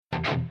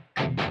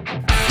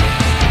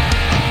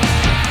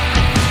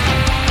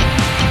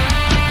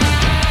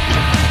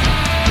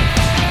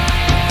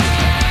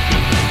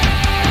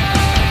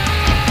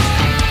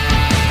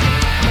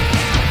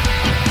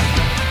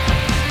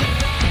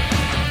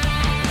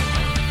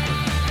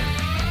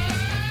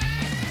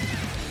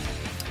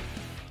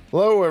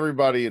Hello,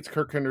 everybody. It's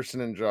Kirk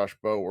Henderson and Josh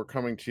Bowe. We're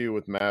coming to you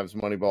with Mavs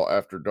Moneyball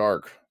After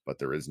Dark, but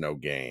there is no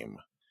game.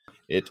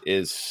 It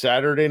is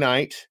Saturday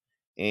night,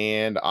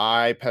 and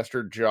I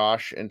pestered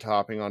Josh into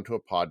hopping onto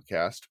a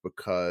podcast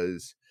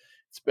because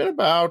it's been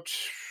about,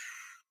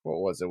 what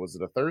was it? Was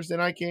it a Thursday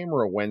night game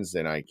or a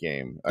Wednesday night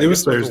game? I It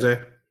guess was it was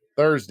Thursday.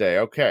 Thursday.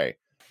 Okay.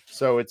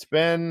 So it's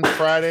been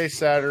Friday,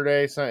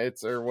 Saturday,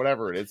 or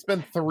whatever. It's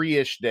been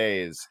 3-ish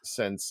days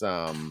since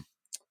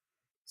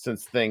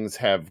things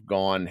have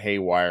gone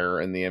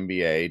haywire in the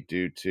NBA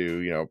due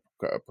to,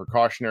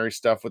 precautionary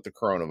stuff with the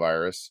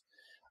coronavirus.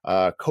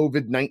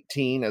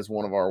 COVID-19, as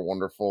one of our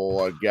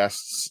wonderful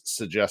guests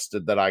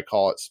suggested that I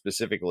call it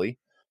specifically.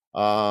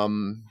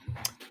 So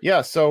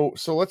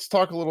let's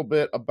talk a little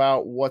bit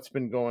about what's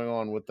been going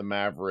on with the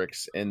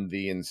Mavericks in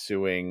the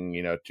ensuing,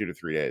 2 to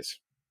 3 days.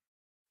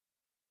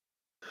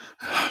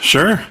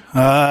 Sure.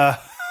 I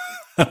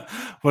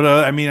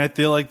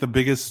feel like the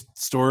biggest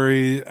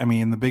story,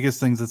 the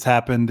biggest things that's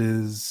happened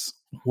is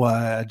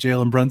what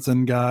Jalen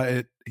Brunson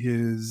got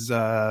his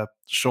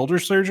shoulder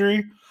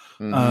surgery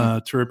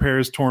to repair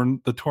his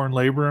torn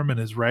labrum in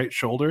his right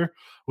shoulder,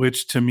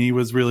 which to me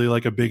was really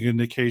like a big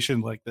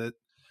indication like that.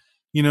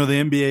 The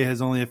NBA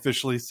has only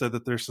officially said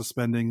that they're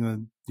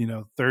suspending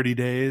the 30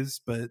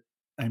 days, but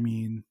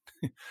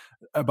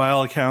by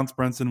all accounts,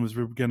 Brunson was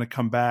going to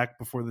come back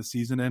before the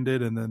season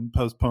ended and then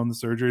postpone the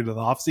surgery to the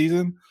off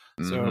season.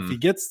 So if he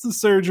gets the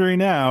surgery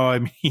now,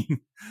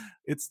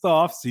 it's the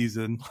off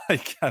season.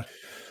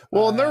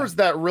 And there was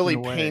that really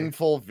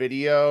painful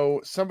video.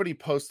 Somebody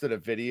posted a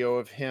video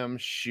of him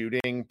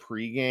shooting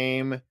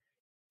pregame,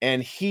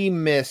 and he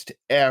missed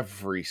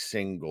every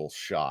single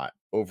shot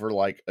over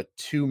like a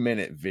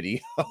 2-minute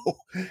video.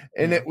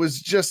 And it was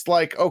just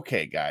like,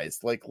 okay, guys,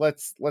 like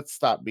let's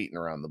stop beating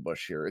around the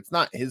bush here. It's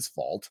not his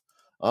fault.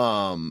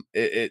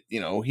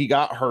 He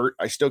got hurt.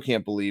 I still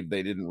can't believe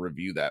they didn't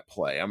review that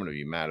play. I'm going to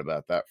be mad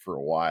about that for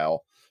a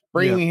while.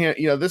 Bringing him,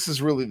 this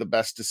is really the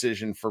best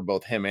decision for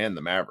both him and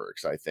the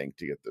Mavericks, I think,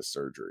 to get this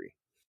surgery.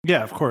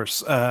 Yeah, of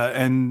course.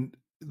 And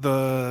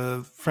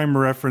the frame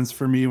of reference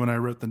for me when I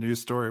wrote the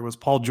news story was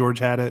Paul George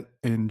had it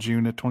in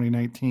June of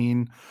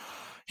 2019.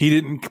 He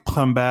didn't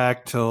come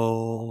back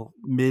till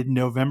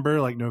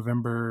mid-November, like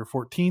November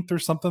 14th or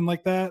something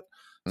like that.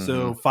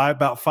 So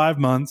about 5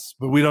 months,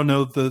 but we don't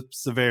know the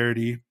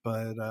severity.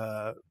 But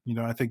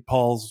I think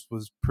Paul's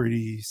was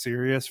pretty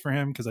serious for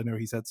him because I know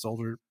he's had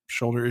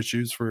shoulder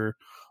issues for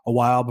a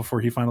while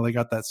before he finally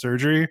got that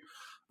surgery.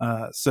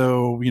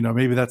 So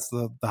maybe that's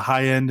the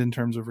high end in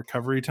terms of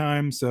recovery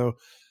time. So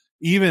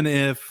even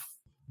if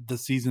the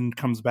season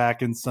comes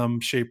back in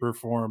some shape or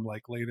form,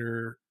 like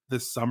later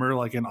this summer,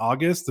 like in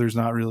August, there's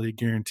not really a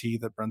guarantee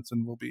that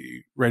Brunson will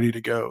be ready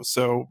to go.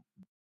 So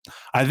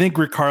I think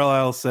Rick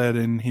Carlisle said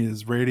in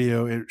his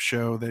radio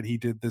show that he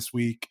did this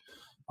week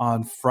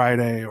on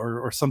Friday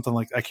or something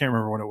like, I can't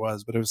remember when it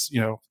was, but it was,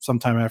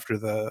 sometime after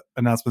the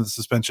announcement of the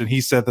suspension. He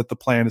said that the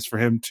plan is for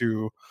him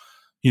to,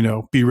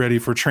 be ready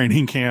for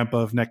training camp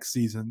of next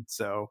season.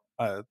 So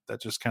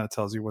that just kind of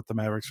tells you what the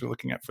Mavericks are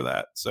looking at for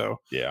that.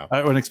 So yeah,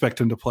 I wouldn't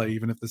expect him to play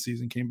even if the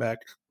season came back.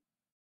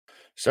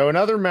 So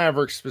another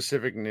Mavericks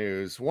specific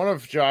news, one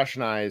of Josh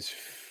and I's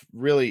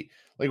really,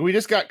 like, we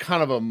just got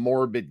kind of a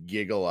morbid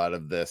giggle out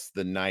of this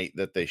the night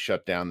that they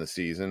shut down the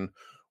season,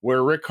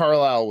 where Rick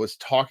Carlisle was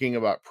talking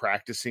about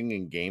practicing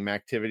and game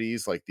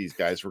activities like these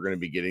guys were going to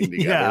be getting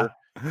together.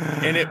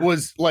 And it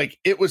was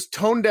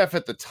tone deaf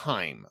at the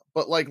time.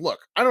 But like, look,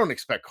 I don't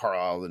expect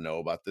Carlisle to know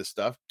about this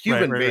stuff.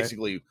 Cuban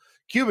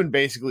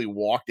basically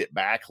walked it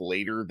back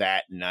later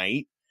that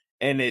night.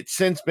 And it's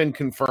since been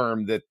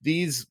confirmed that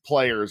these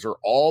players are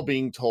all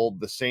being told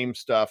the same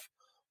stuff.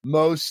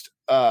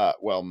 A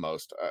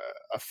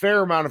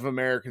fair amount of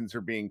Americans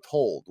are being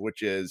told,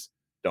 which is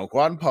don't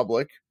go out in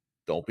public.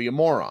 Don't be a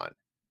moron.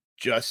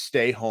 Just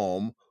stay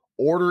home,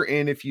 order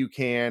in if you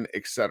can,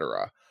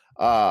 etc.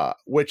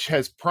 Which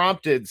has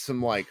prompted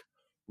some like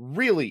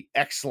really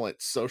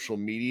excellent social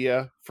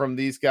media from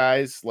these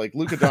guys. Like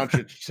Luka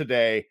Doncic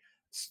today,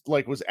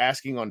 like was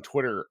asking on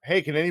Twitter,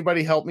 "Hey, can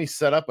anybody help me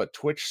set up a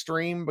Twitch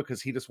stream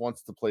because he just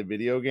wants to play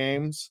video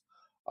games?"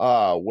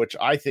 Which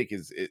I think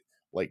is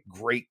like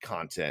great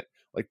content.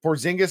 Like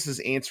Porzingis is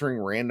answering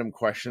random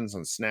questions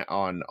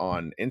on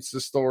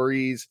Insta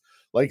stories.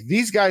 Like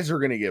these guys are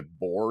going to get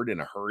bored in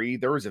a hurry.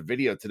 There was a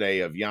video today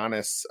of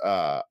Giannis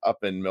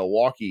up in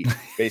Milwaukee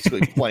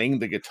basically playing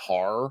the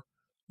guitar,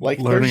 like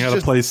learning how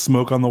to play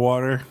Smoke on the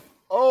Water.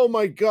 Oh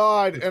my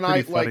God. It's and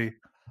funny.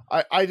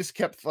 I just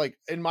kept like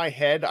in my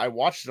head, I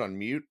watched it on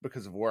mute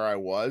because of where I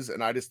was.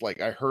 And I just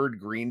I heard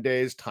Green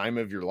Day's Time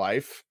of Your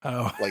Life.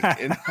 Oh,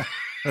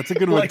 that's a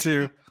good one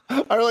too.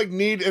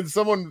 And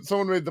someone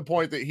made the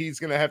point that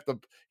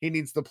he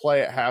needs to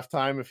play at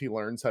halftime if he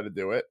learns how to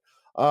do it.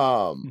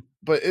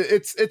 But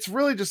it's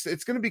really just,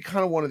 it's going to be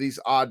kind of one of these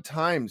odd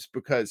times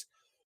because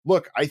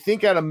look, I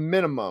think at a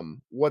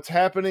minimum, what's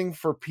happening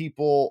for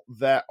people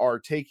that are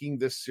taking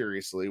this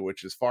seriously,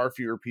 which is far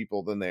fewer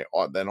people than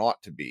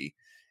ought to be,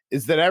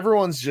 is that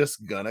everyone's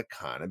just gonna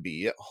kind of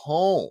be at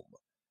home.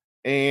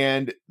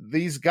 and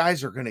these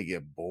guys are going to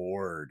get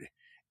bored.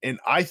 And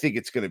I think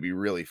it's going to be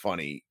really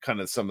funny, kind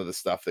of some of the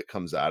stuff that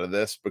comes out of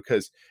this,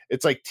 because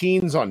it's like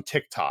teens on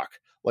TikTok.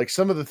 Like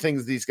some of the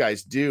things these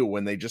guys do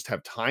when they just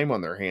have time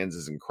on their hands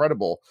is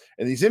incredible.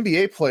 And these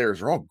NBA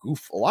players are all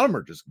a lot of them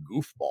are just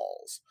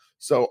goofballs.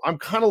 So I'm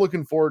kind of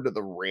looking forward to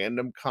the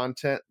random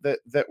content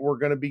that we're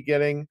going to be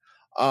getting.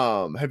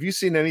 Have you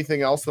seen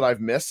anything else that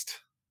I've missed?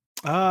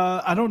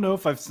 I don't know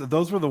if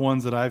those were the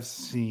ones that I've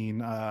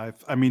seen. I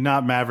mean,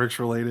 not Mavericks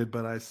related,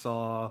 but I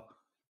saw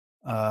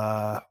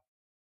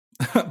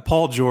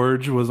Paul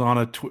George was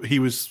on he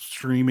was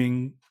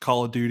streaming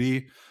Call of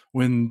Duty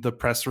when the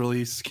press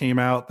release came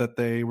out that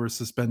they were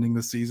suspending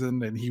the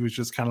season, and he was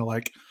just kind of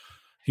like,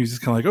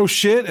 oh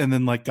shit, and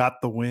then like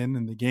got the win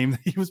in the game.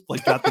 He was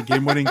like got the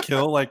game winning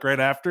kill like right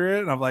after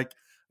it, and I'm like,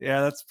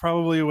 yeah, that's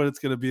probably what it's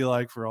going to be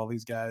like for all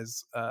these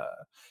guys.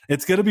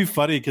 It's going to be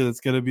funny because it's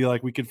going to be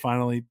like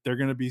they're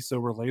going to be so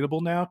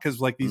relatable now,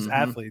 because like these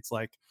athletes,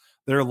 like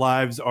their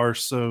lives are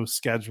so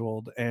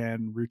scheduled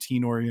and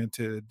routine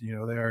oriented.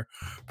 Their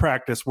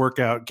practice,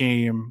 workout,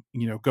 game,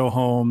 go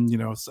home.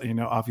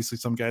 Obviously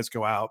some guys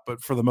go out,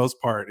 but for the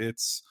most part,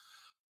 it's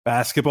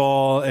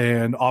basketball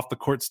and off the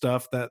court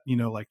stuff that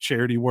like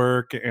charity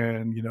work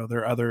and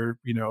their other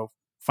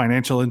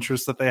financial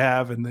interests that they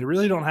have, and they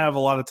really don't have a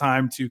lot of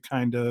time to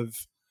kind of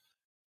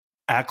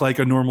act like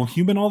a normal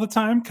human all the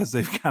time, because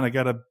they've kind of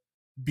got to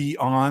be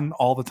on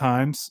all the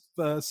times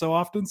so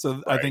often.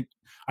 So right.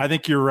 I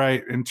think you're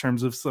right in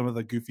terms of some of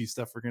the goofy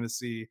stuff we're going to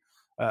see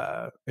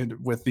and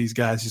with these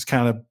guys just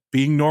kind of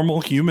being normal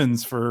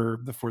humans for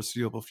the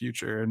foreseeable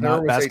future and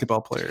not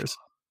basketball players.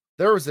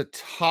 There was a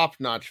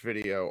top-notch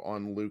video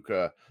on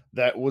Luka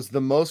that was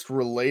the most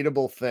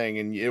relatable thing,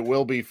 and it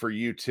will be for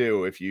you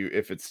too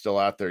if it's still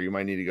out there. You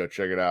might need to go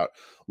check it out.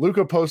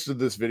 Luka posted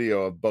this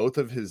video of both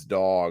of his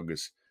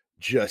dogs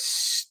just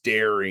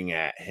staring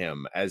at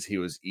him as he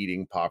was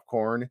eating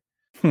popcorn.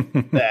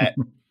 That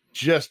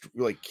just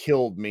like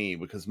killed me,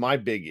 because my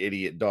big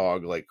idiot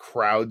dog like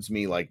crowds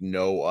me like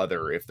no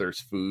other if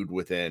there's food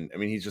within. I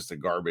mean, he's just a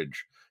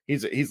garbage.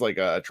 He's like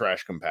a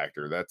trash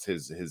compactor. That's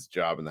his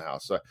job in the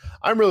house. So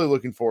I'm really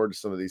looking forward to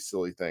some of these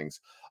silly things.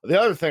 The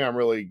other thing I'm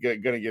really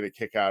going to get a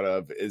kick out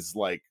of is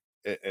like,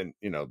 and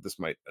this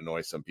might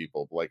annoy some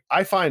people, but like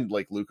I find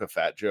like Luka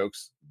fat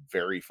jokes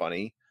very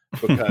funny,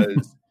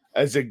 because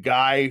as a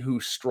guy who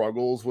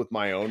struggles with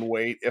my own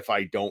weight, if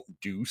I don't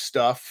do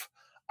stuff,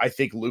 I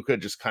think Luka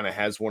just kind of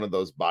has one of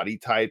those body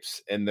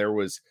types. And there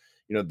was,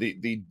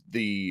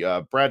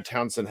 the Brad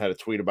Townsend had a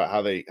tweet about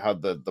how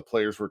the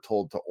players were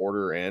told to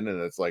order in, and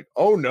it's like,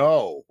 oh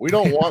no, we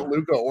don't want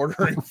Luka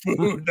ordering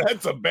food.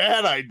 That's a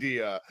bad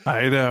idea.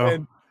 I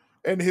know.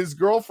 And his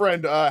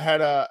girlfriend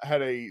had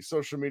a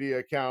social media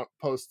account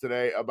post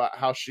today about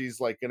how she's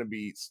like going to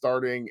be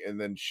starting and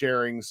then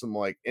sharing some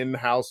like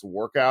in-house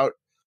workout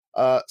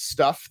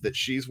stuff that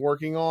she's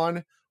working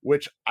on,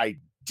 which I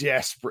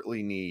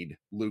desperately need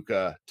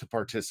Luka to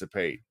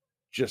participate,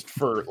 just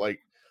for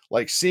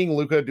like seeing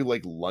Luka do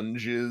like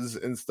lunges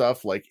and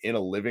stuff like in a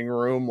living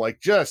room, like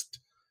just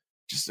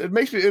it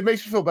makes me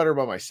feel better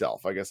about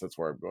myself. I guess that's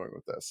where I'm going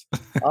with this.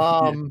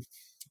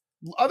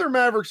 Other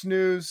Mavericks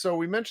news. So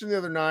we mentioned the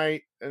other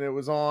night, and it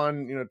was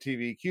on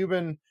TV.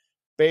 Cuban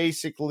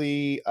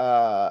basically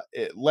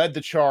it led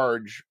the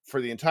charge for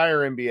the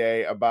entire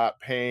NBA about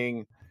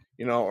paying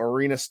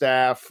arena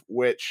staff,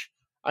 which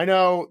I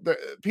know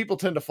people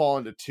tend to fall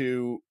into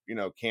two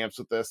camps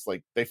with this.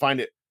 Like they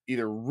find it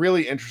either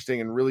really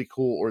interesting and really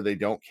cool, or they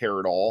don't care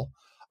at all.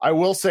 I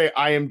will say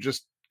I am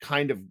just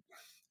kind of,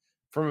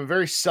 from a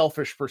very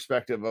selfish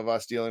perspective of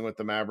us dealing with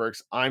the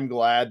Mavericks, I'm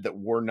glad that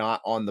we're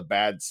not on the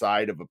bad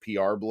side of a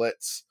PR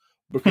blitz,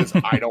 because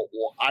I don't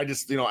want, I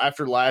just,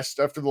 after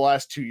the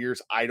last 2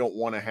 years, I don't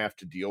want to have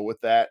to deal with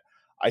that.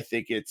 I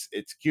think it's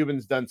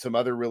Cuban's done some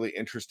other really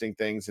interesting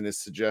things, and is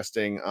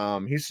suggesting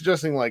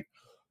like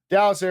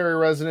Dallas area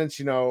residents,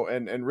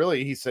 and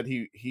really he said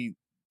he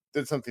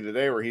did something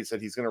today where he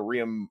said he's going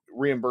to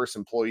reimburse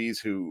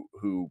employees who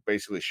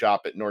basically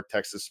shop at North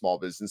Texas small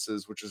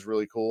businesses, which is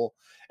really cool.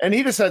 And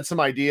he just had some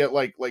idea,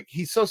 like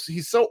he's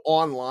so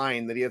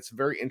online that he had some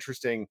very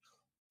interesting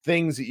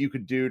things that you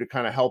could do to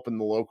kind of help in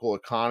the local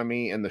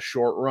economy in the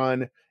short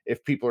run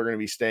if people are going to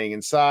be staying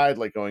inside,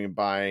 like going and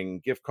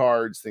buying gift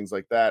cards, things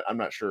like that. I'm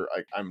not sure.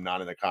 I'm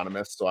not an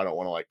economist, so I don't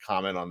want to like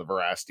comment on the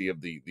veracity of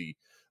the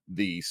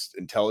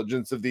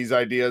intelligence of these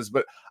ideas,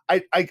 but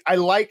I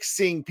like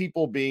seeing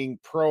people being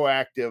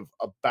proactive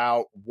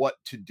about what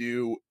to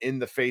do in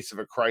the face of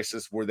a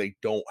crisis where they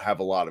don't have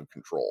a lot of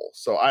control.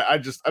 So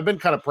I've been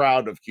kind of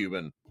proud of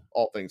Cuban,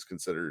 all things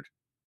considered.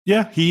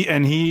 Yeah,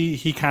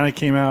 he kind of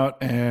came out,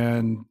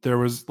 and there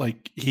was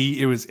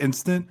it was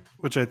instant,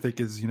 which I think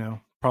is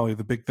probably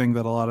the big thing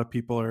that a lot of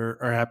people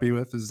are happy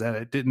with, is that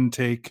it didn't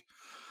take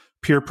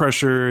peer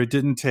pressure. It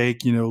didn't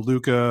take,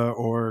 Luka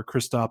or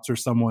Kristaps or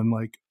someone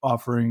like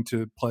offering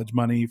to pledge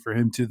money for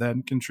him to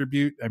then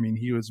contribute. I mean,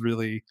 he was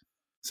really,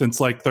 since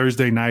like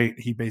Thursday night,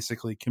 he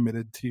basically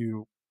committed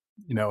to,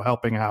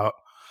 helping out.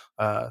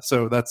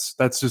 So that's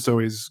just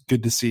always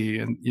good to see.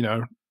 And,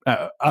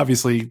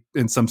 obviously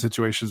in some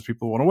situations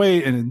people want to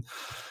wait, and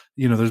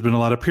there's been a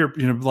lot of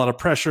a lot of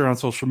pressure on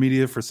social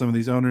media for some of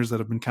these owners that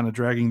have been kind of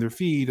dragging their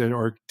feet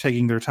or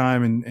taking their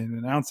time and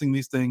announcing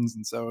these things.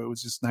 And so it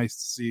was just nice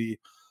to see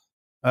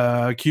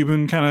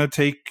Cuban kind of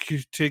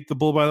take the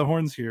bull by the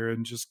horns here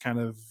and just kind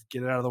of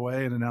get it out of the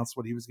way and announce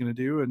what he was going to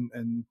do.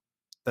 And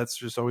that's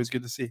just always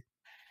good to see.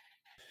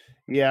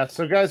 Yeah.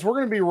 So guys, we're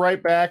going to be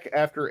right back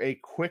after a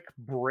quick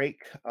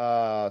break.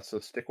 So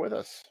stick with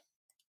us.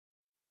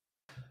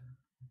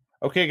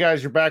 Okay,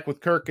 guys, you're back with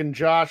Kirk and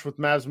Josh with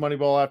Mavs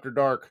Moneyball After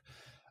Dark.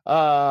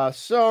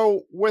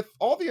 So with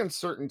all the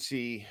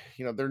uncertainty,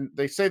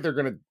 they say they're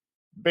going to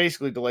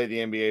basically delay the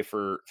NBA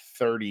for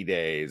 30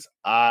 days.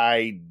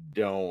 I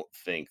don't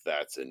think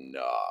that's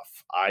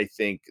enough. I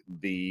think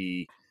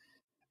we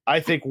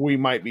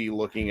might be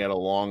looking at a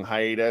long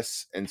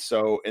hiatus. And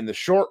so in the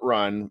short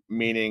run,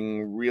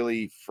 meaning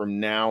really from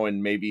now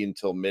and maybe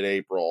until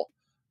mid-April,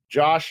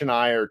 Josh and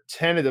I are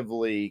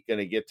tentatively going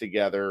to get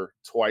together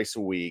twice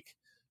a week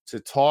to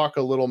talk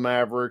a little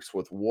Mavericks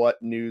with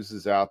what news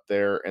is out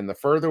there. And the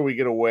further we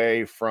get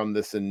away from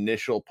this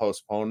initial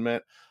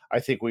postponement, I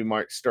think we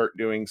might start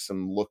doing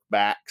some look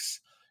backs.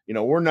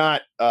 We're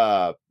not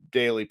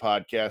daily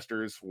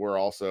podcasters. We're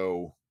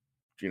also,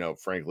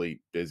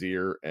 frankly,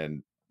 busier,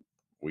 and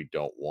we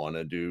don't want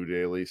to do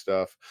daily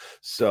stuff.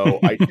 So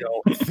I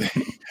don't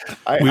think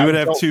we would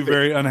have two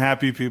very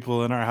unhappy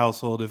people in our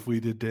household if we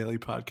did daily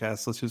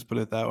podcasts. Let's just put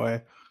it that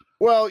way.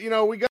 Well,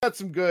 we got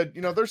some good,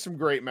 there's some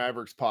great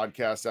Mavericks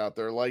podcasts out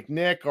there. Like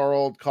Nick, our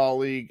old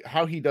colleague,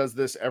 how he does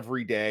this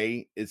every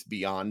day is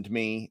beyond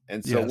me.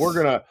 And so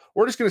we're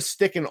just going to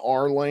stick in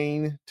our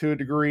lane to a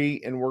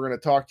degree, and we're going to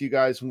talk to you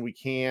guys when we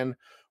can.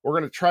 We're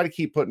going to try to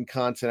keep putting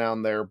content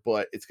out there,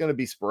 but it's going to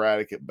be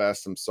sporadic at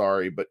best. I'm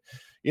sorry. But,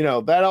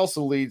 that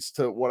also leads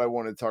to what I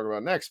wanted to talk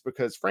about next,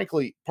 because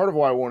frankly, part of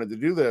why I wanted to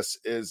do this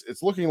is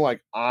it's looking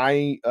like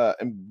I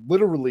am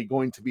literally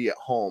going to be at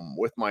home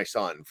with my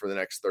son for the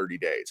next 30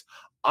 days.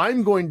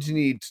 I'm going to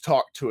need to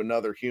talk to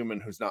another human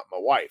who's not my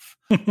wife.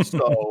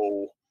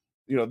 So,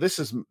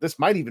 this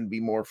might even be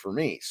more for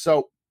me.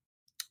 So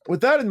with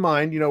that in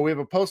mind, we have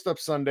a post up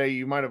Sunday.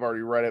 You might have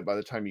already read it by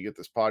the time you get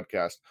this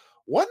podcast.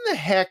 What in the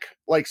heck?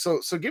 So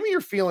give me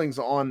your feelings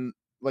on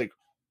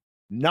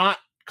not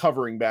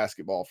covering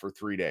basketball for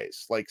 3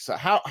 days. So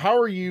how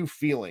are you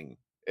feeling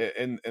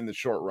in the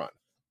short run?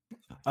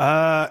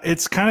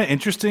 It's kind of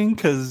interesting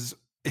because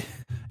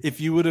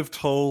if you would have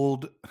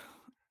told,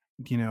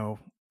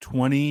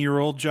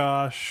 20-year-old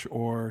Josh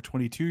or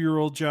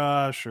 22-year-old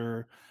Josh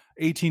or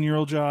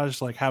 18-year-old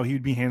Josh, how he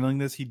would be handling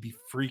this, he'd be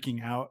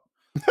freaking out.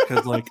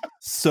 Because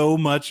so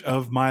much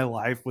of my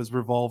life was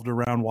revolved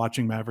around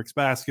watching Mavericks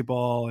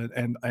basketball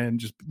and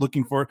just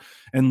looking for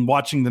and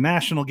watching the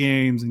national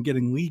games and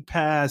getting league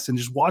pass and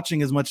just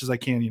watching as much as I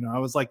can. I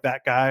was like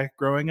that guy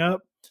growing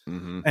up.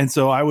 Mm-hmm. And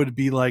so I would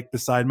be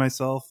beside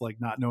myself,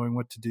 not knowing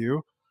what to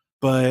do.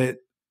 But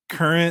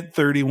current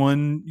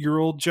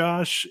 31-year-old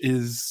Josh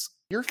is...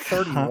 You're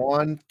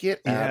 31.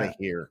 Get out of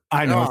here.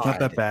 I know. It's not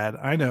that bad.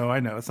 I know.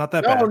 It's not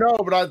that bad. No,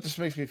 but it just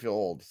makes me feel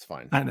old. It's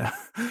fine. I know.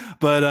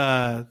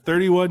 But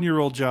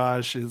 31-year-old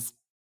Josh is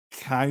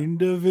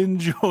kind of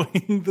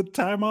enjoying the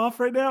time off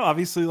right now.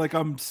 Obviously,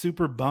 I'm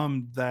super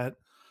bummed that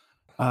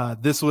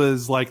this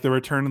was the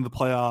return of the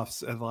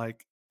playoffs, and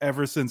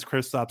ever since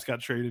Kristaps got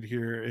traded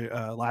here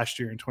last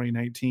year in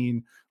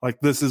 2019,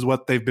 this is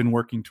what they've been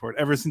working toward.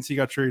 Ever since he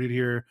got traded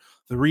here,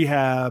 the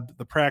rehab,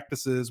 the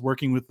practices,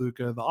 working with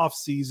Luka, the off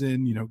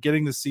season,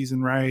 getting the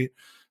season right,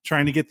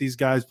 trying to get these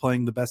guys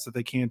playing the best that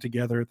they can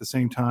together at the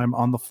same time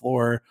on the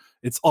floor.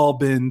 It's all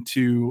been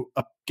to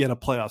get a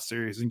playoff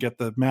series and get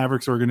the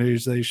Mavericks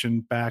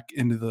organization back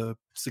into the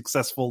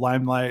successful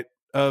limelight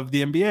of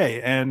the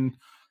NBA. And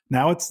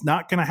now it's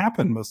not going to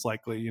happen, most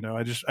likely.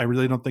 I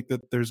really don't think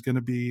that there's going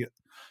to be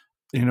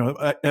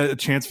a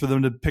chance for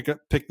them to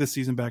pick this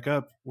season back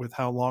up with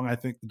how long I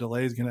think the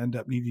delay is going to end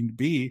up needing to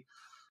be.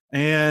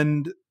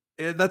 And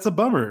that's a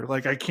bummer.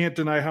 I can't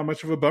deny how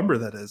much of a bummer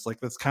that is.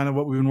 That's kind of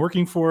what we've been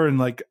working for.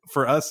 And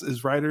for us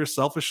as writers,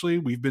 selfishly,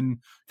 we've been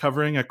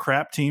covering a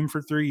crap team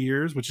for 3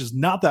 years, which is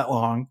not that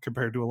long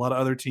compared to a lot of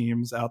other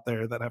teams out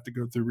there that have to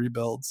go through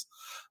rebuilds.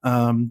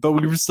 But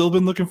we've still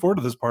been looking forward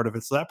to this part of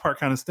it. So that part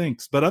kind of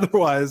stinks. But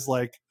otherwise,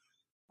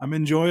 I'm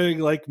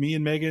enjoying me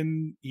and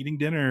Megan eating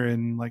dinner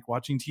and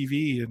watching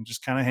TV and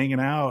just kind of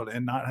hanging out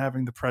and not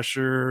having the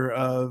pressure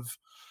of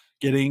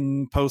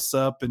getting posts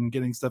up and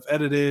getting stuff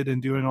edited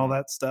and doing all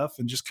that stuff,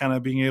 and just kind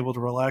of being able to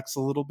relax a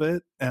little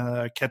bit,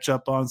 catch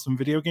up on some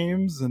video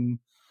games and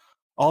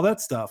all that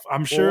stuff.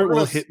 I'm sure it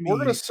will hit me. We're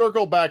going to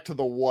circle back to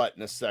the what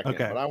in a second,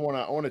 okay. But I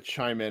want to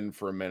chime in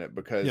for a minute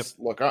because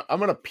look, I'm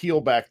going to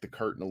peel back the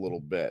curtain a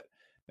little bit.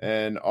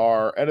 And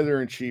our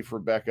editor-in-chief,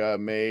 Rebecca,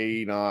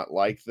 may not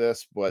like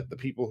this, but the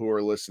people who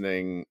are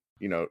listening,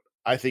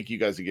 I think you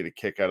guys would get a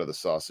kick out of the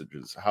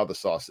sausages, how the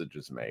sausage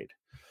is made.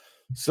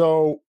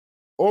 So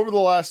over the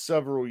last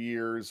several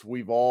years,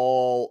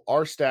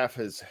 our staff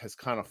has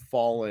kind of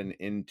fallen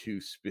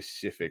into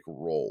specific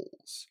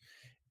roles.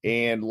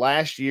 And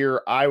last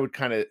year, I would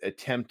kind of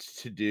attempt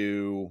to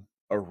do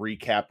a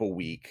recap a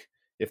week.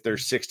 If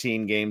there's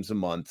 16 games a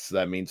month, so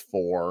that means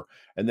 4.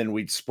 And then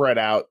we'd spread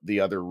out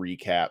the other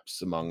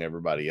recaps among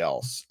everybody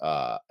else.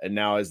 And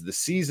now as the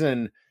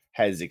season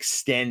has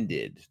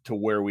extended to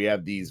where we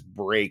have these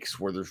breaks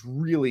where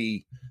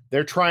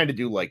they're trying to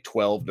do like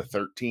 12 to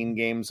 13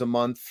 games a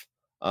month,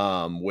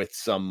 with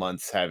some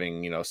months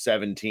having,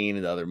 17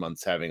 and other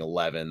months having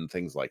 11,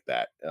 things like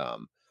that.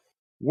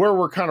 Where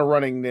we're kind of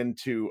running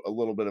into a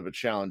little bit of a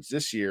challenge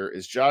this year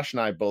is Josh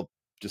and I both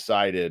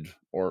decided,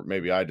 or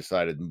maybe I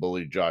decided and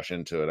bullied Josh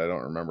into it, I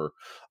don't remember,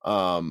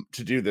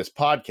 to do this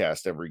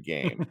podcast every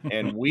game.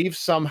 And we've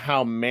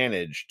somehow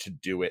managed to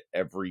do it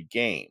every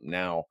game.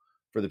 Now,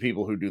 for the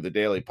people who do the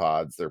daily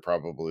pods, they're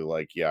probably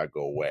like, yeah,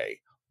 go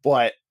away.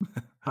 But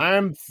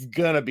I'm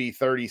going to be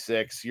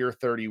 36. You're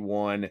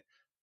 31.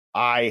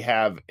 I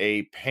have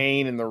a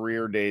pain in the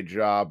rear day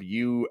job.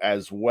 You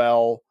as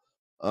well.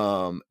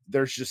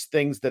 There's just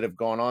things that have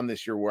gone on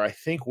this year where I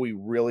think we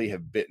really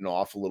have bitten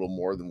off a little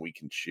more than we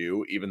can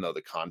chew, even though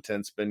the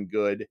content's been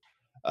good.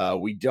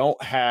 We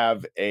don't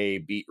have a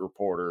beat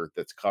reporter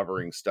that's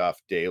covering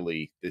stuff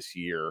daily this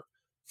year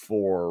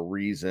for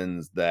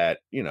reasons that,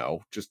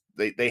 just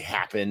they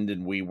happened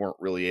and we weren't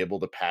really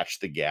able to patch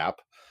the gap.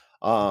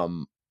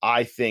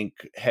 I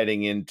think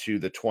heading into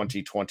the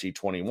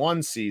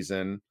 2020-21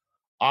 season,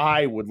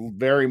 I would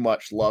very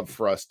much love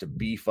for us to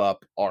beef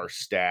up our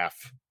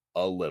staff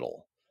a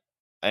little.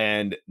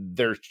 And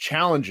there's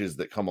challenges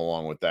that come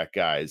along with that,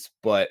 guys.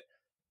 But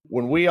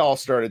when we all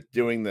started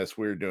doing this,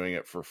 we were doing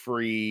it for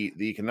free.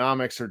 The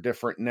economics are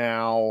different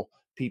now.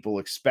 People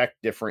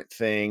expect different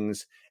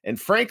things. And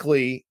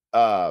frankly,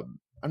 I'm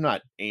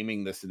not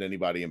aiming this at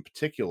anybody in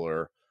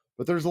particular,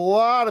 but there's a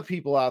lot of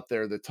people out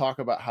there that talk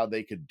about how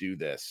they could do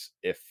this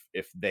if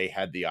they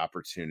had the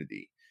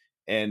opportunity.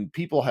 And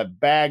people have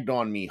bagged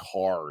on me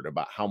hard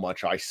about how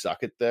much I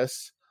suck at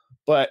this,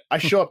 but I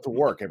show up to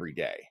work every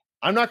day.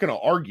 I'm not going to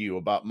argue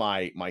about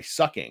my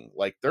sucking.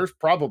 Like, there's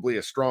probably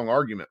a strong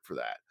argument for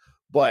that.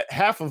 But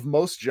half of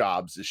most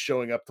jobs is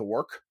showing up to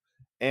work.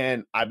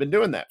 And I've been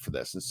doing that for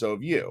this. And so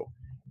have you.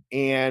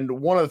 And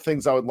one of the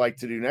things I would like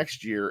to do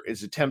next year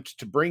is attempt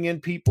to bring in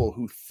people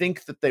who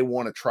think that they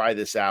want to try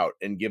this out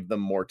and give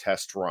them more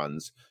test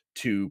runs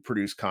to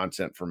produce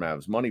content for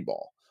Mavs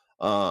Moneyball.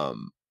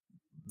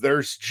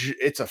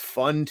 It's a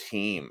fun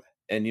team.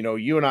 And,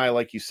 you and I,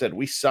 like you said,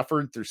 we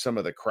suffered through some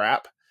of the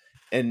crap.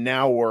 And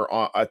now we're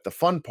at the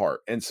fun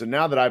part. And so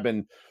now that I've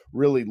been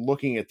really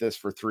looking at this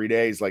for 3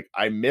 days,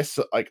 I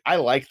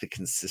like the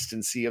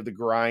consistency of the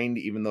grind,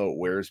 even though it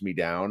wears me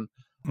down.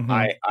 Mm-hmm.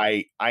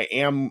 I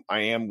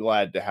am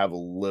glad to have a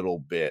little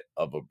bit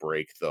of a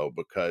break though,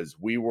 because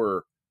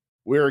we're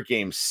at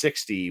game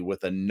 60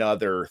 with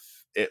another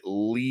at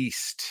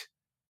least,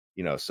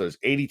 so it's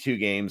 82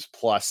 games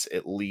plus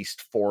at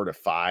least 4 to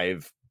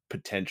 5,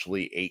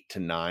 potentially 8 to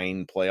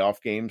 9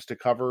 playoff games to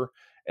cover.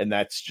 And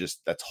that's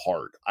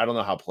hard. I don't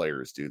know how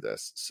players do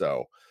this.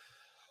 So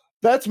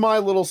that's my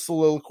little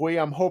soliloquy.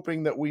 I'm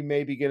hoping that we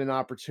maybe get an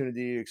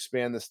opportunity to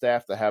expand the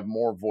staff to have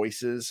more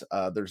voices.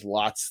 There's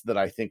lots that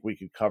I think we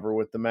could cover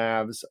with the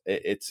Mavs.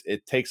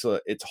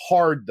 It's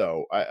hard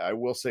though. I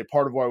will say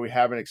part of why we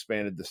haven't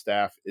expanded the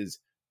staff is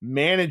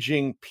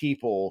managing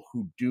people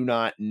who do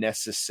not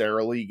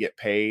necessarily get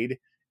paid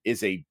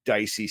is a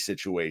dicey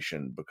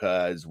situation,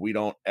 because we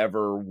don't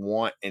ever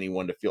want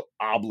anyone to feel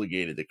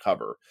obligated to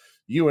cover.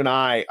 You and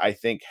I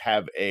think,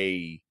 have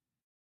a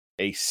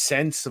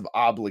sense of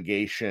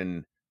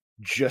obligation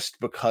just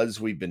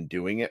because we've been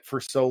doing it for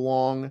so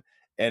long.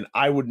 And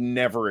I would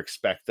never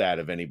expect that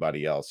of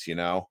anybody else,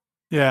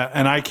 Yeah.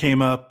 And I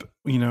came up,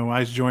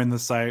 I joined the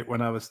site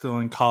when I was still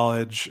in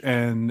college,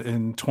 and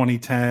in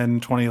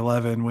 2010,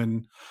 2011,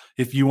 when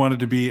if you wanted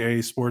to be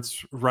a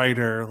sports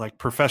writer, like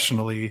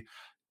professionally,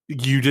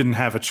 you didn't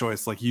have a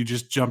choice. Like, you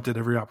just jumped at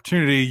every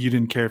opportunity. You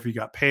didn't care if you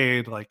got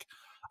paid. Like,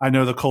 I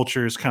know the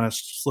culture is kind of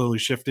slowly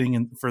shifting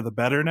and for the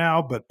better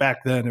now, but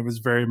back then it was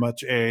very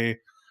much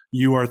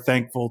you are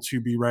thankful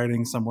to be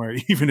writing somewhere,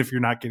 even if you're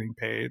not getting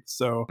paid.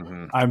 So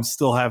mm-hmm. I'm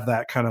still have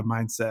that kind of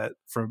mindset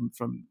from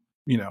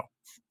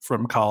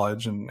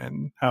college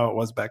and how it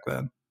was back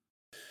then.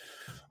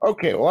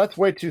 Okay, well, that's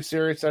way too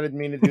serious. I didn't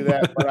mean to do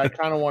that, but I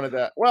kind of wanted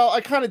that. Well,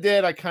 I kind of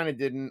did. I kind of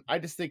didn't. I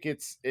just think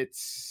it's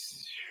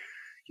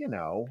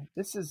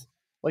this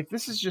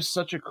is just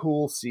such a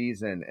cool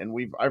season, and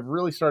I've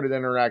really started to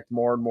interact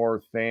more and more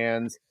with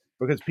fans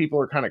because people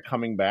are kind of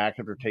coming back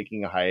after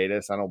taking a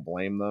hiatus. I don't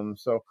blame them.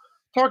 So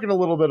talking a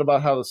little bit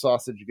about how the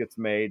sausage gets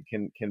made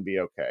can be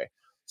okay.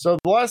 So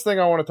the last thing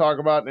I want to talk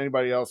about, and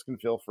anybody else can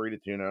feel free to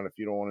tune out if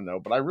you don't want to know,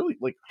 but I really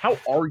how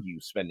are you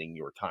spending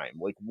your time?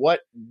 Like,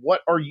 what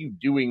are you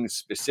doing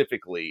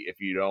specifically, if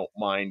you don't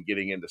mind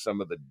getting into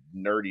some of the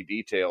nerdy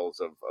details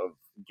of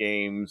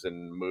games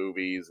and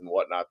movies and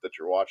whatnot that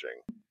you're watching?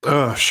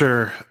 Oh,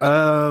 sure.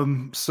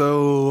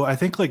 So I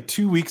think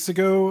 2 weeks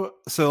ago,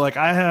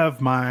 I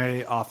have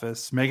my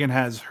office. Megan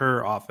has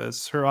her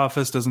office. Her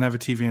office doesn't have a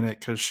TV in it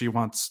because she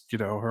wants,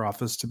 her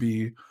office to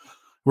be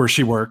where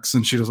she works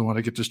and she doesn't want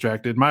to get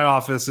distracted. My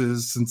office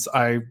is, since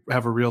I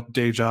have a real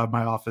day job,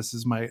 my office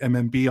is my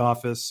MMB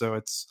office. So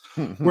it's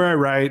where I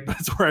write, but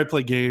it's where I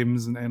play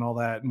games and all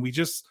that. And we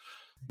just,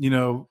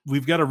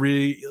 we've got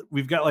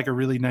like a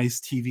really nice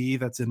TV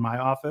that's in my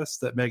office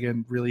that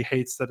Megan really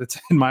hates that it's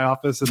in my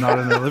office and not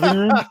in her living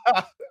room.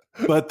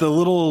 But the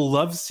little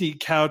love seat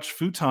couch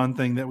futon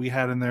thing that we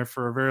had in there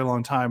for a very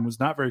long time was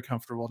not very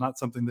comfortable, not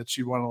something that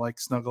she'd want to like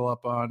snuggle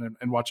up on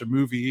and watch a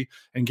movie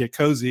and get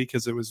cozy,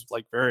 because it was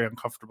like very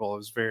uncomfortable. It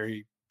was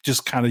very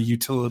just kind of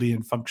utility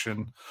and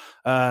function.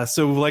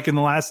 So like in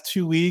the last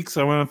 2 weeks,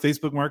 I went on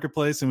Facebook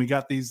Marketplace and we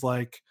got these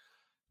like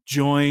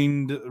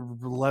joined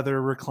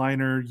leather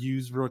recliner,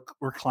 used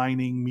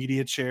reclining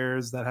media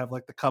chairs that have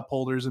like the cup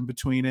holders in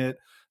between it,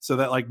 so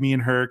that like me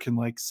and her can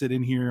like sit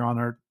in here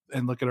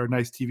and look at our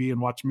nice TV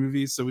and watch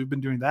movies. So we've been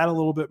doing that a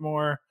little bit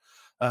more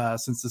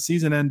since the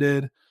season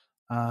ended.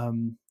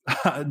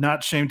 Not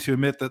ashamed to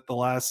admit that the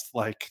last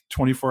like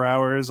 24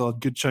 hours, a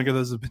good chunk of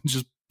those have been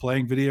just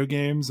playing video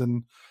games,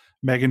 and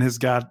Megan has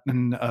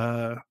gotten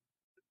a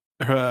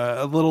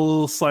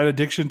little slight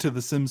addiction to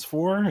The Sims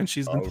 4, and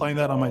she's been playing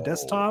that on my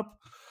desktop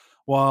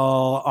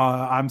while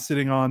I'm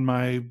sitting on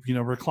my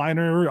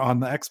recliner on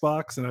the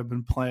Xbox, and I've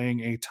been playing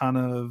a ton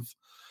of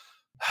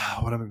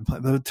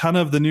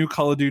the new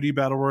Call of Duty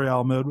Battle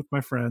Royale mode with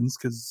my friends,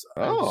 because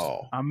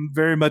I'm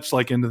very much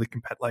like into the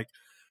like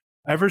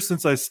ever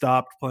since I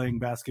stopped playing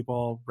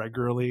basketball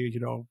regularly,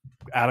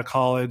 out of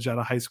college, out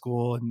of high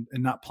school, and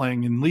not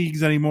playing in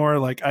leagues anymore.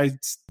 Like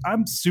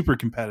I'm super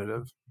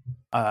competitive.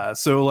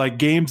 So like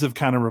games have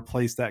kind of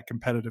replaced that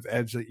competitive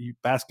edge that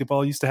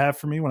basketball used to have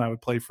for me when I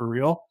would play for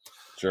real.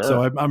 Sure.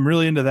 So I'm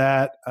really into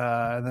that.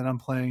 And then I'm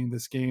playing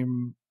this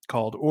game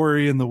called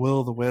Ori and the Will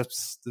of the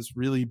Wisps, this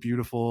really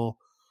beautiful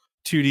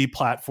 2D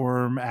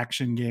platform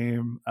action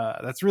game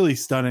that's really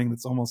stunning.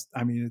 That's almost,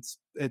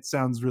 it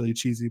sounds really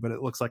cheesy, but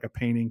it looks like a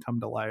painting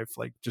come to life,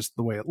 like just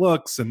the way it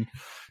looks, and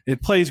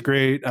it plays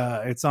great.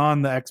 It's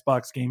on the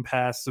Xbox Game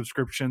Pass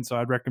subscription, so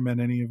I'd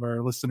recommend any of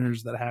our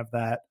listeners that have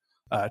that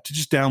to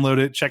just download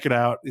it, check it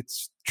out.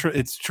 It's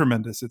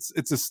tremendous.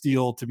 It's a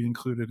steal to be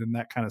included in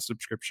that kind of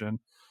subscription.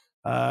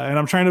 And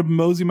I'm trying to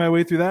mosey my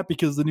way through that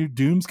because the new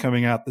Doom's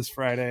coming out this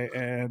Friday,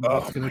 and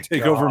that's going to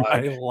take over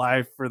my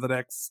life for the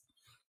next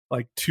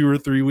like 2 or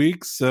 3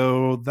 weeks.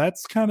 So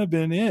that's kind of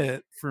been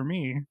it for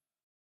me.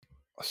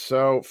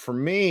 So for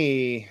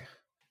me,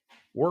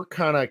 we're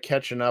kind of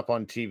catching up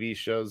on TV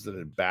shows that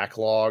had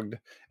backlogged.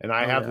 And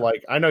I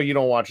I know you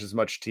don't watch as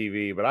much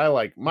TV, but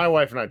my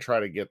wife and I try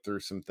to get through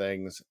some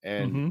things.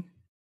 And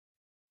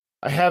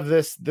I have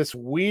this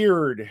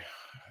weird,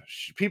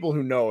 people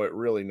who know it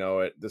really know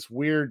it, this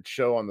weird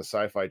show on the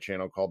Sci-Fi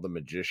Channel called The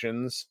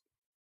Magicians.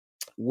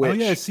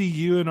 I see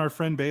you and our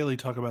friend Bailey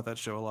talk about that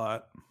show a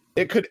lot.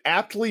 It could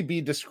aptly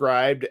be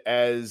described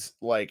as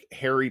like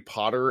Harry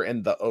Potter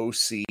and the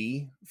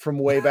OC from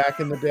way back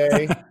in the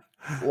day.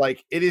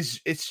 Like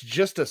it's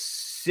just a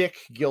sick,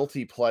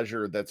 guilty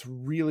pleasure that's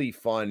really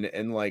fun,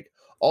 and like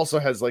also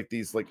has like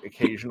these like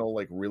occasional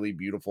like really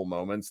beautiful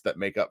moments that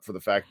make up for the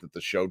fact that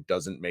the show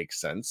doesn't make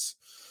sense.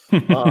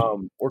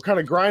 We're kind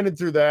of grinding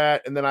through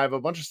that, and then I have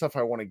a bunch of stuff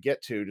I want to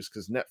get to just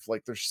because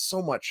Netflix, there's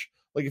so much.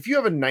 Like if you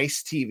have a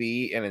nice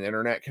TV and an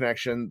internet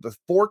connection, the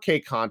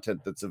 4K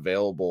content that's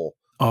available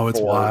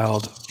it's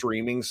wild.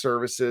 Streaming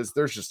services,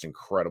 there's just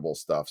incredible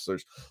stuff. So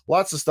there's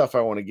lots of stuff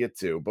I want to get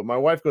to, but my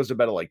wife goes to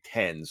bed at like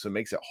 10, so it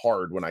makes it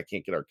hard when I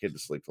can't get our kid to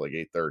sleep till like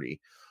 8:30.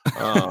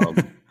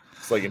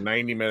 It's like a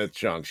 90-minute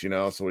chunks,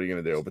 so what are you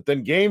gonna do? But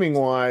then gaming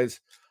wise,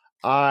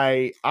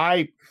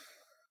 it's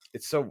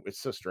so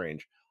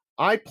strange.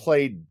 I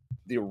played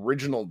the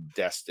original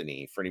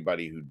Destiny, for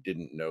anybody who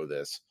didn't know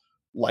this,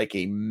 like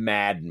a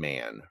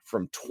madman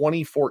from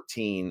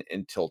 2014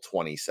 until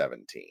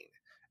 2017.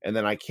 And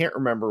then I can't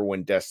remember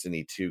when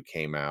Destiny 2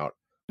 came out.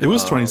 It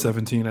was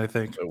 2017, I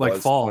think, like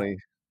fall.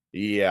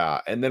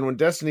 Yeah. And then when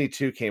Destiny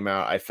 2 came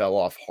out, I fell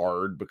off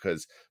hard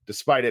because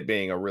despite it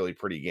being a really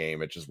pretty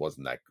game, it just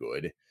wasn't that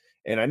good.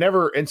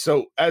 And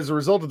so as a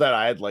result of that,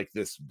 I had like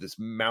this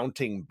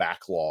mounting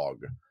backlog.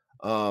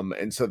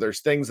 And so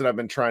there's things that I've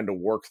been trying to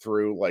work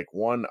through. Like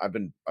one, I've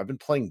been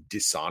playing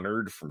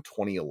Dishonored from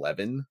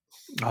 2011.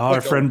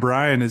 Our friend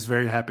Brian is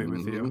very happy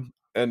with you.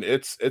 And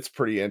it's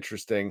pretty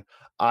interesting.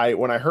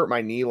 When I hurt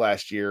my knee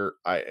last year,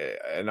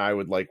 I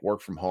would like work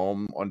from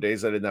home on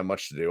days I didn't have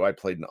much to do. I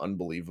played an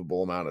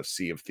unbelievable amount of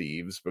Sea of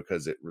Thieves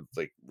because it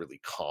like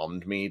really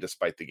calmed me,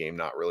 despite the game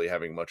not really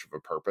having much of a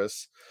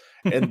purpose.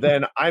 And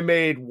then I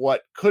made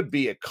what could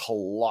be a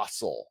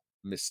colossal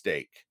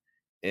mistake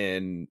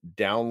in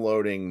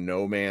downloading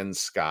No Man's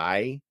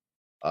Sky.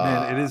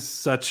 Man,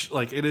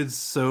 it is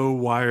so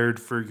wired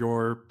for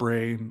your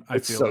brain. I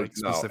feel like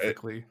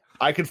specifically.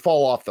 I could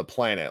fall off the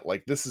planet.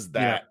 Like this is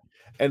that. Yeah.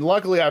 And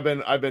luckily I've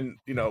been,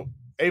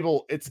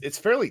 able, it's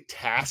fairly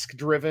task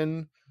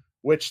driven,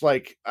 which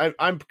like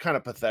I'm kind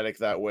of pathetic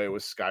that way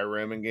with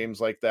Skyrim and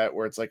games like that,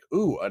 where it's like,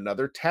 ooh,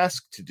 another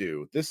task to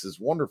do. This is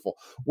wonderful,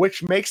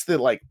 which makes the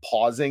like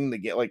pausing the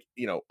game, like,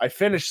 I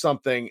finish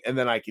something and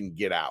then I can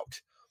get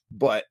out.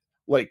 But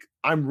like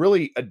I'm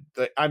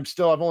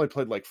I've only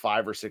played like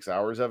 5 or 6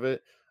 hours of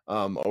it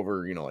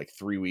over, like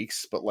 3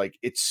 weeks, but like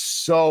it's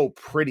so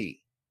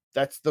pretty.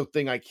 That's the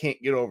thing I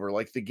can't get over.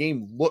 Like the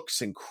game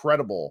looks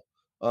incredible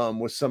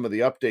with some of the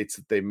updates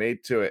that they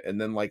made to it,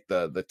 and then like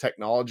the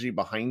technology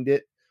behind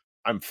it.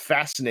 I'm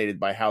fascinated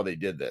by how they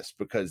did this,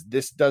 because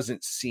this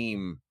doesn't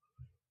seem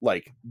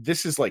like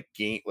this is like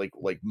game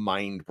like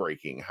mind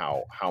breaking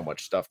how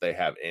much stuff they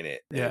have in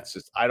it. Yeah. It's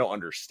just I don't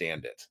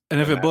understand it.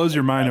 And if it blows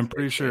your mind, I'm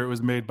pretty sure it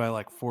was made by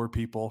like 4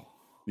 people.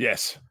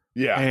 Yes.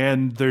 Yeah.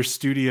 And their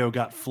studio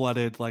got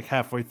flooded like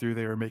halfway through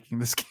they were making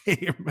this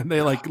game, and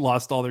they like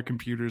lost all their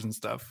computers and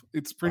stuff.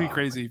 It's pretty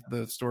crazy,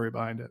 the story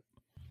behind it.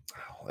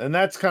 And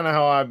that's kind of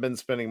how I've been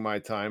spending my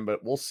time,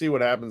 but we'll see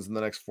what happens in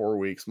the next 4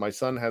 weeks. My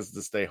son has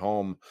to stay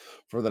home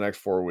for the next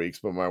 4 weeks,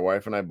 but my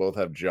wife and I both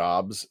have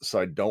jobs, so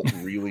I don't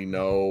really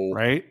know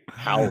right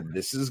how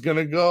this is going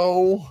to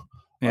go.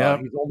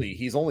 Yeah.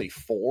 He's only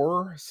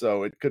 4,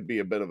 so it could be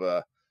a bit of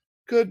a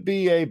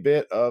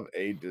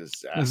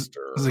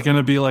disaster. Is it going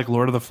to be like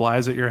Lord of the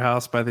Flies at your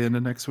house by the end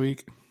of next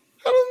week?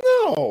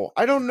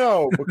 I don't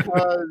know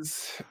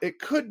because it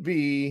could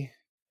be,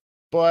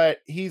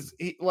 but he's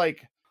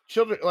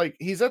children, like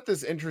he's at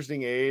this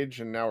interesting age,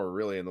 and now we're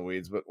really in the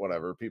weeds, but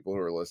whatever. People who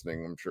are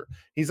listening, I'm sure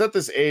he's at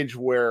this age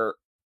where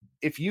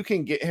if you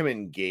can get him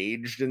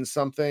engaged in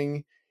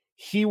something,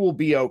 he will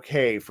be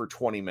okay for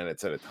 20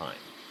 minutes at a time.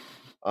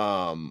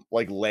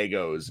 Like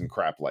Legos and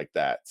crap like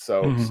that.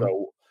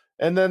 So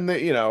and then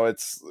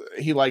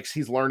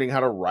he's learning how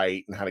to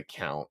write and how to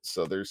count.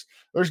 So there's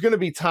going to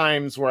be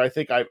times where I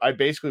think I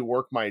basically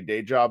work my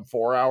day job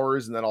 4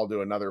 hours, and then I'll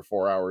do another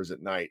 4 hours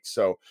at night.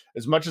 So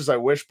as much as I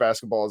wish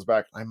basketball is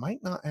back, I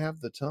might not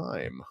have the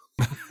time.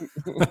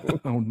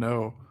 Oh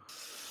no.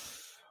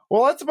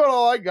 Well, that's about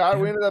all I got.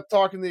 We ended up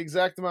talking the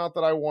exact amount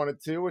that I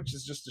wanted to, which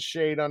is just a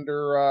shade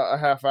under a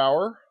half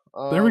hour.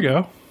 There we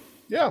go.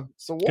 Yeah.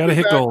 So we'll gotta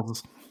hit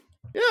goals.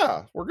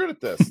 Yeah, we're good at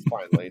this.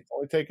 Finally, it's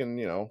only taken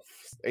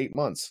 8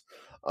 months.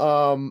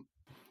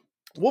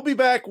 We'll be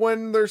back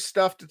when there's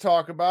stuff to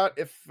talk about.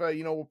 If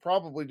we'll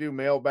probably do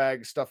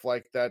mailbag stuff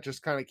like that.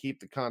 Just kind of keep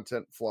the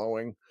content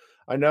flowing.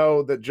 I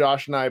know that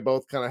Josh and I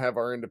both kind of have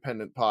our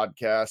independent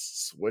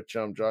podcasts, which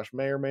Josh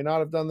may or may not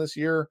have done this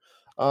year.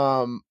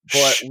 But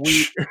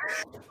we,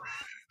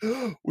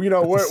 we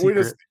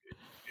just.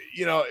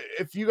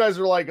 If you guys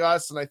are like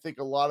us, and I think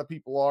a lot of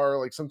people are,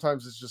 like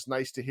sometimes it's just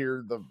nice to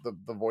hear the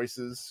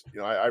voices.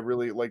 I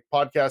really like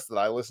podcasts that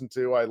I listen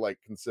to. I like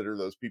consider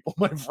those people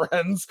my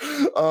friends,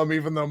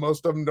 even though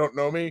most of them don't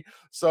know me.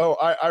 So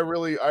I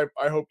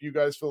hope you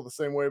guys feel the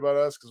same way about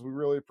us, because we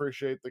really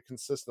appreciate the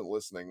consistent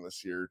listening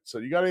this year. So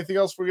you got anything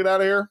else before we get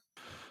out of here?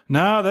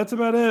 No, that's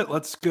about it.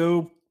 Let's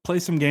go play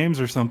some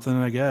games or something,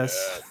 I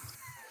guess.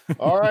 Yeah.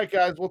 All right,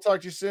 guys. We'll talk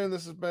to you soon.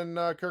 This has been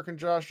Kirk and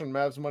Josh on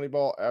Mavs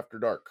Moneyball After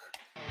Dark.